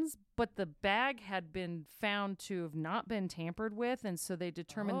M&Ms, but the bag had been found to have not been tampered with, and so they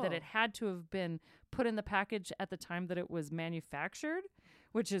determined that it had to have been put in the package at the time that it was manufactured,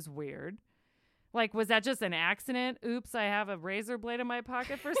 which is weird. Was that just an accident? Oops, I have a razor blade in my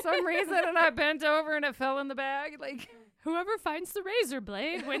pocket for some reason, and I bent over and it fell in the bag. Whoever finds the razor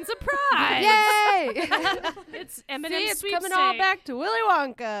blade wins a prize. Yay! It's M&M See, it's sweepstakes. coming all back to Willy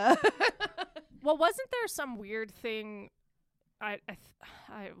Wonka. Well, wasn't there some weird thing? A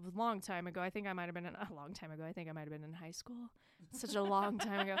long time ago. I think I might have been in high school. Such a long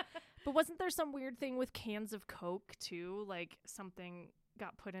time ago. But wasn't there some weird thing with cans of Coke too? Something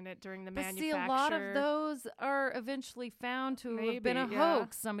got put in it during the But manufacture. see, a lot of those are eventually found to have been a Maybe, yeah.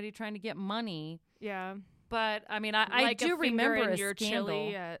 hoax, somebody trying to get money. Yeah. But I mean, I Like do a finger remember in a your scandal.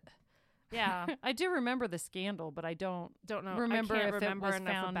 chili at Yeah, I do remember the scandal, but I don't Don't know. remember I can't if remember it was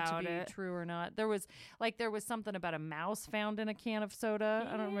enough found to about be it. true or not. There was something about a mouse found in a can of soda.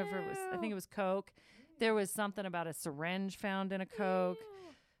 I don't remember if it was. I think it was Coke. There was something about a syringe found in a Coke.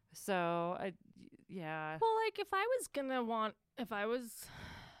 So yeah. Well, like if I was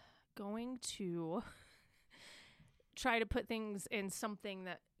going to try to put things in something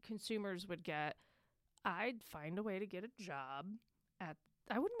that consumers would get, I'd find a way to get a job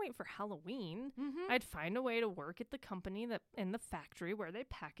I wouldn't wait for Halloween. Mm-hmm. I'd find a way to work at the company that in the factory where they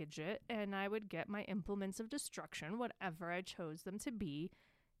package it, and I would get my implements of destruction, whatever I chose them to be,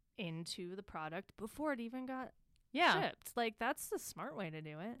 into the product before it even got shipped. Like, that's the smart way to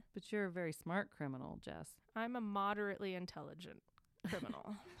do it. But you're a very smart criminal, Jess. I'm a moderately intelligent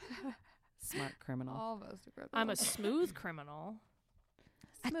criminal. Smart criminal. Almost a criminal. I'm a smooth criminal.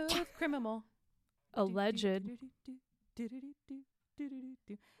 Smooth criminal. Alleged.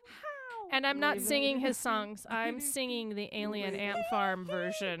 And I'm not singing his songs. I'm singing the Alien Ant Farm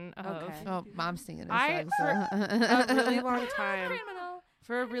version of. Okay. Oh, mom's singing it. I- so. a really long time.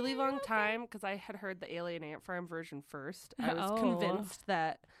 For a really long time, because I had heard the Alien Ant Farm version first, I was Oh. convinced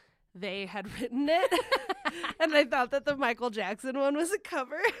that they had written it, and I thought that the Michael Jackson one was a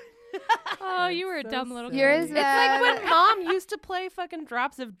cover. Oh, you were a so dumb little silly. You're kid. as It's like bad. when Mom used to play fucking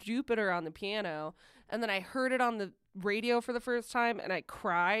Drops of Jupiter on the piano, and then I heard it on the radio for the first time, and I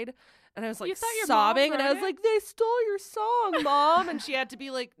cried, and I was like You thought your mom sobbing, and I wrote was it? like, "They stole your song, Mom," and she had to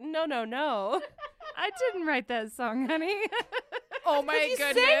be like, "No, no, no." I didn't write that song, honey. Oh my you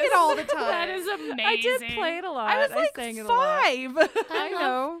goodness. sang it all the time. That is amazing. I did play it a lot. I was like sang it a lot. 5. I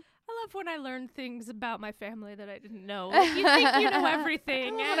know. I love when I learn things about my family that I didn't know. Like, you think you know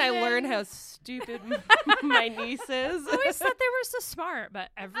everything. When and I then- learn how stupid my niece is. I always thought they were so smart, but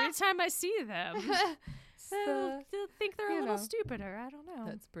every time I see them, I think they're a you little know. stupider. I don't know.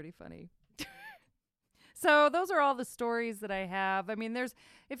 That's pretty funny. So those are all the stories that I have. I mean, there's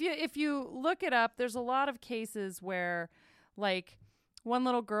if you look it up, there's a lot of cases where, like, one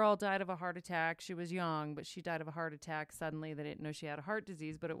little girl died of a heart attack. She was young, but she died of a heart attack suddenly. They didn't know she had a heart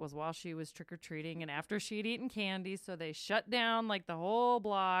disease, but it was while she was trick-or-treating and after she'd eaten candy. So they shut down, like, the whole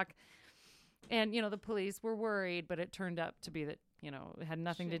block. And, the police were worried, but it turned out to be that, it had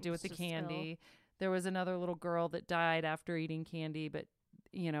nothing to She do with was the just candy. There was another little girl that died after eating candy, but,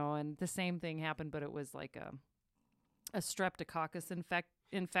 and the same thing happened, but it was like a streptococcus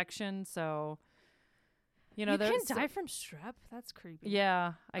infection. So, You can there's die from strep. That's creepy.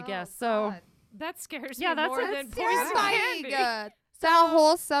 Yeah, I Oh, guess. So, God. That scares Yeah, me that's- more that's than poison terrifying. candy. That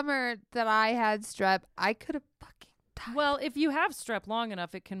whole summer that I had strep, I could have fucking died. well, if you have strep long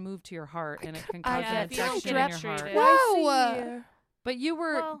enough, it can move to your heart and it can I cause an if you're infection in your strep heart. treated. Whoa. But you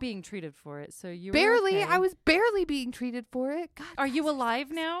were Well- being treated for it, so you were Barely. okay. I was barely being treated for it. God. Are you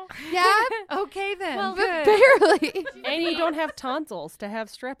alive now? Yeah, Okay then. Well, good. barely. And you don't have tonsils to have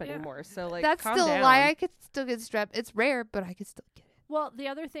strep anymore. So, like, That's calm still down. a lie. I could still get strep. It's rare, but I could still get it. Well, the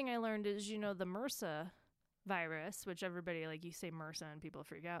other thing I learned is, the MRSA virus, which everybody, like, you say MRSA and people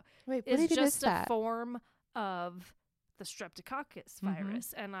freak out, Wait, what is did you miss just a that? form of the streptococcus Mhm.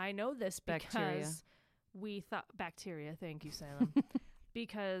 virus. And I know this Bacteria. because we thought bacteria. Thank you, Salem.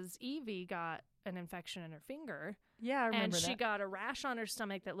 Because Evie got an infection in her finger, Yeah, I remember and that. she got a rash on her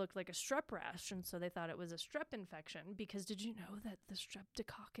stomach that looked like a strep rash, and so they thought it was a strep infection. Because did you know that the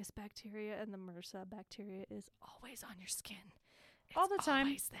streptococcus bacteria and the MRSA bacteria is always on your skin? It's All the time.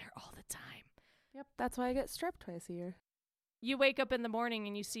 always there all the time. Yep, that's why I get strep twice a year. You wake up in the morning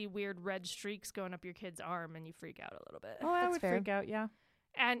and you see weird red streaks going up your kid's arm, and you freak out a little bit. Oh, I That's would fair. freak out, yeah.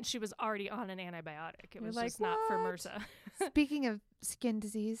 And she was already on an antibiotic. It You're was like, just not for "What?" MRSA. Speaking of skin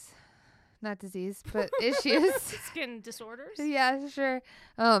disease, not disease, but issues. Skin disorders. Yeah, sure.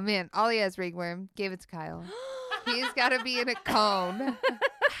 Oh man, Ollie has ringworm. Gave it to Kyle. He's got to be in a cone.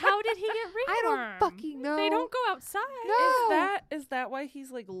 How did he get ringworm? I don't fucking know. They don't go outside. No. Is that why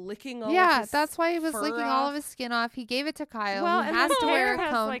he's like licking all Yeah, of his that's why he was fur licking all off? of his skin off. He gave it to Kyle. Well, he and has then to wear Pear a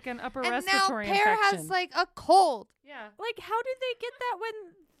has cone. like an upper and now respiratory Pear infection. has like a cold. yeah. Like, how did they get that when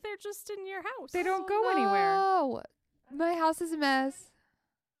they're just in your house? They don't go anywhere. No. My house is a mess.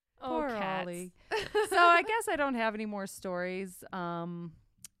 Poor cats. Ollie. So I guess I don't have any more stories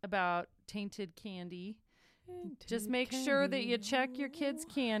about tainted candy. Just make sure that you check your kids'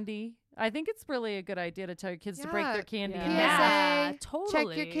 candy. I think it's really a good idea to tell your kids to break Yeah. their candy Yeah. in PSA, half.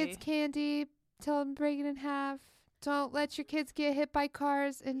 totally. Check your kids' candy. Tell them to break it in half. Don't let your kids get hit by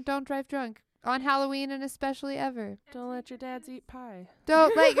cars, and don't drive drunk on Halloween, and especially ever. Don't let your dads eat pie.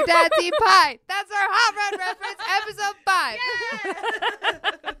 Don't let your dads eat pie. That's our Hot Rod reference, episode 5.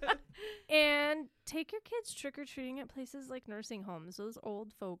 And take your kids trick or treating at places like nursing homes. Those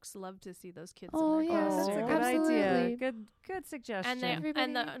old folks love to see those kids. Oh, in their yeah, That's a costumes. good idea. Absolutely. Good suggestion. And they and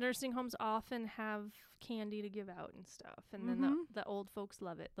the Everybody- nursing homes often have candy to give out and stuff. And then Mhm. the old folks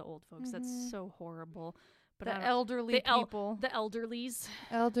love it. The old folks. Mhm. That's so horrible. But the I don't- elderly the people. the elderlies.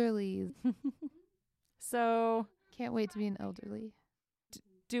 Elderly. So, Can't wait to be an elderly.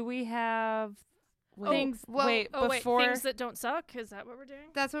 do we have Oh, things? well- Wait, Oh before wait, things that don't suck. Is that what we're doing?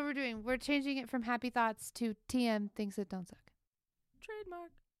 That's what we're doing. We're changing it from happy thoughts to TM things that don't suck.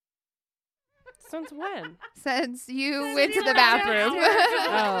 Trademark. since when? Since you Since went to you the went bathroom.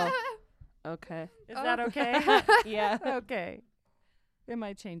 downstairs. Okay. Is that Oh. okay? Yeah. Okay. It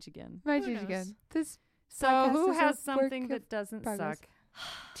might change again. Might Who change knows? again. This So, Podcast who is a has work something of that doesn't progress. suck?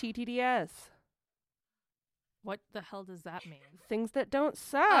 TTDS. What the hell does that mean? Things that don't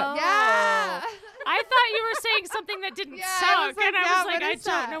suck. Oh. Yeah. I thought you were saying something that didn't Yeah, suck, I was like, and I yeah, was like, what I is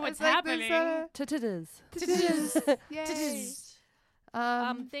don't that? know what's It's like this, happening. TTDs.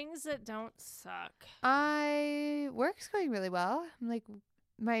 Yay. Things that don't suck. Work's going really well. I'm like,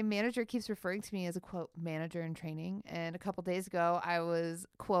 my manager keeps referring to me as a quote manager in training, and a couple days ago I was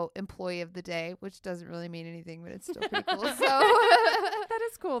quote employee of the day, which doesn't really mean anything, but it's still pretty cool. So That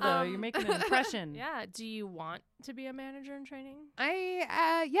is cool, though. You're making an impression. Yeah. Do you want to be a manager in training?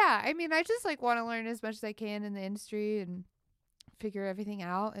 I mean, I just like want to learn as much as I can in the industry and figure everything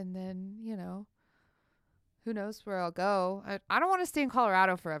out, and then who knows where I'll go. I don't want to stay in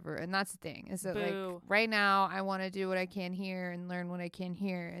Colorado forever, and that's the thing. Is that like Boo. right now I want to do what I can here and learn what I can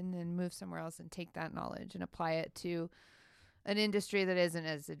here, and then move somewhere else and take that knowledge and apply it to an industry that isn't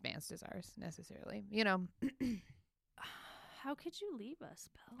as advanced as ours necessarily. How could you leave us,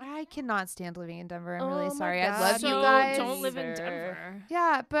 Belle? I cannot stand living in Denver. I'm Oh really my sorry. I God. love so you guys. don't live in Either. Denver.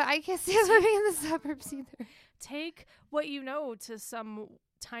 Yeah, but I can't stand living in the suburbs either. Take what you know to some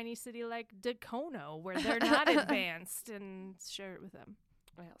tiny city like Dacono, where they're not advanced, and share it with them.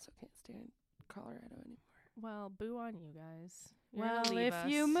 I also can't stand Colorado anymore. Well, boo on you guys. You're gonna Well, leave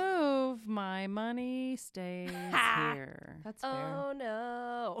if you us. move, my money stays here. That's fair. Oh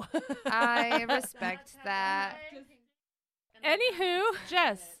no. I respect that. Anywho,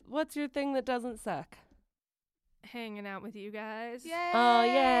 Jess, what's your thing that doesn't suck? hanging out with you guys. Yay! Oh,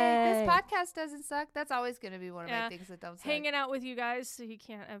 yay. This podcast doesn't suck. That's always going to be one of Yeah. my things that don't suck. Hanging out with you guys so you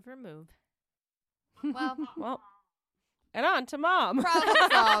can't ever move. Well, Well, and on to mom. problem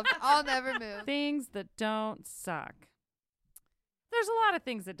solved. I'll never move. Things that don't suck. There's a lot of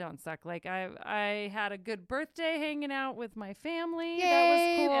things that don't suck. Like I had a good birthday hanging out with my family.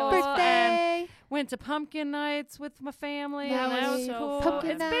 Yay, that was cool. And birthday! went to pumpkin nights with my family. That and that was was so cool. fun.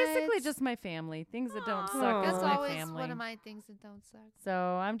 Pumpkin It's basically nights. just my family. Things that don't Aw. suck is That's my always family. one of my things that don't suck. So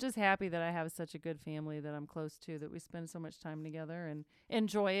I'm just happy that I have such a good family that I'm close to, that we spend so much time together and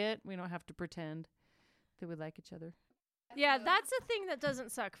enjoy it. We don't have to pretend that we like each other. Yeah, that's a thing that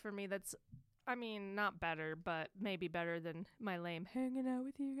doesn't suck for me. That's, I mean, not better, but maybe better than my lame hanging out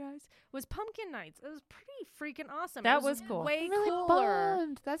with you guys. Was pumpkin nights. It was pretty freaking awesome. That It was cool. Way I'm really cooler.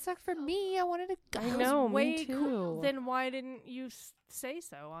 bummed. That sucked for me. I wanted to go. I It was know, me way too. cool. Then why didn't you say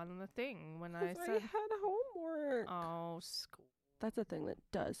so on the thing when I I said? had homework. Oh, school. That's a thing that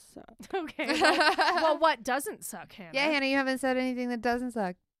does suck. Okay. Well, what doesn't suck, Hannah? Yeah, Hannah, you haven't said anything that doesn't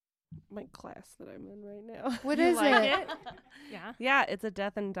suck. My class that I'm in right now. What You is like it? Yeah. Yeah, it's a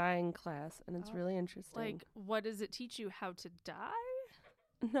death and dying class, and it's Oh, really interesting. Like, what does it teach you? How to die?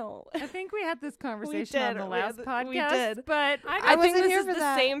 no. I think we had this conversation on did. the We had last th- podcast. we did. But I I think wasn't this here is for the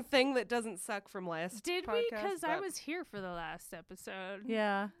that. same thing that doesn't suck from last Did we? podcast, Because I but- was here for the last episode.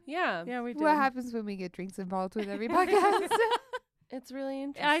 yeah, Yeah. yeah, we did. What happens when we get drinks involved with every podcast? It's really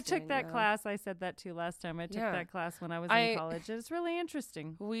interesting. I took that though. class. I said that too last time. I took Yeah. that class when I was I- in college. It's really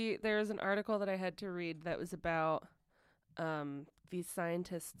interesting. There's an article that I had to read that was about these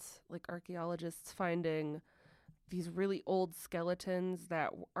scientists, like archaeologists, finding these really old skeletons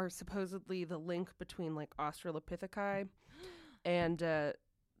that are supposedly the link between like Australopithecus and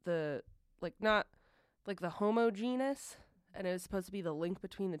the like not like the Homo genus, and it was supposed to be the link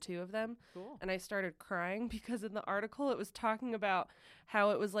between the two of them. Cool. And I started crying because in the article it was talking about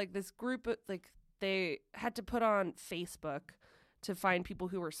how it was like this group of, like, they had to put on Facebook to find people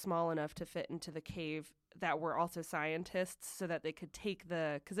who were small enough to fit into the cave that were also scientists, so that they could take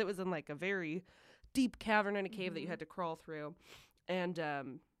because it was in like a very deep cavern in a cave that you had to crawl through, and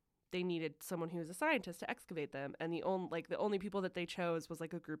they needed someone who was a scientist to excavate them, and the only people that they chose was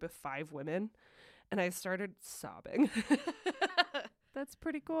like a group of 5 women, and I started sobbing. That's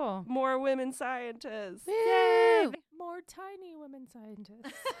pretty cool. More women scientists. Woo! More tiny women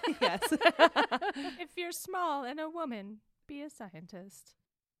scientists. Yes. If you're small and a woman, be a scientist.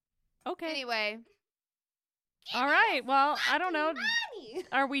 Okay. Anyway, All right. Well, I don't know. Money.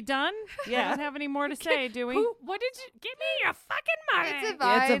 Are we done? Yeah. We don't have any more to say, do we? What did you give me your fucking money? It's a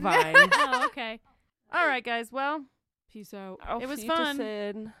vine. It's a vine. Oh, okay. All right, guys. Well, Peace out. It was Auf fun.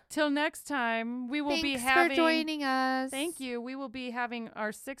 Wiedersehen. till next time, we will be Thanks having. for joining us. Thank you. We will be having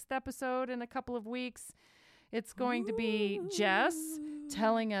our 6th episode in a couple of weeks. It's going to be Jess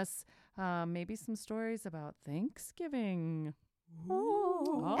telling us maybe some stories about Thanksgiving.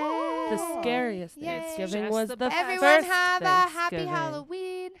 Oh. The Hey. scariest Yay. Thanksgiving Just was the the best. Everyone first have a happy Thanksgiving.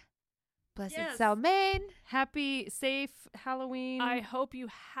 Halloween. Blessed Yes. Samhain. Happy, safe Halloween. I hope you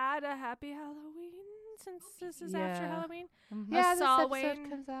had a happy Halloween since this is after Yeah. Halloween. Mhm. Yeah, this episode Samhain.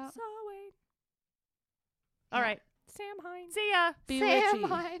 comes out. Samhain. All right. Sam Hines. See ya. Be Sam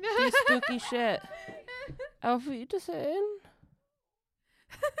witchy. Hine. Do spooky shit. Auf Wiedersehen.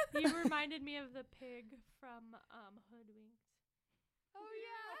 You reminded me of the pig from Hoodwinked. Oh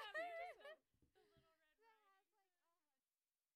yeah.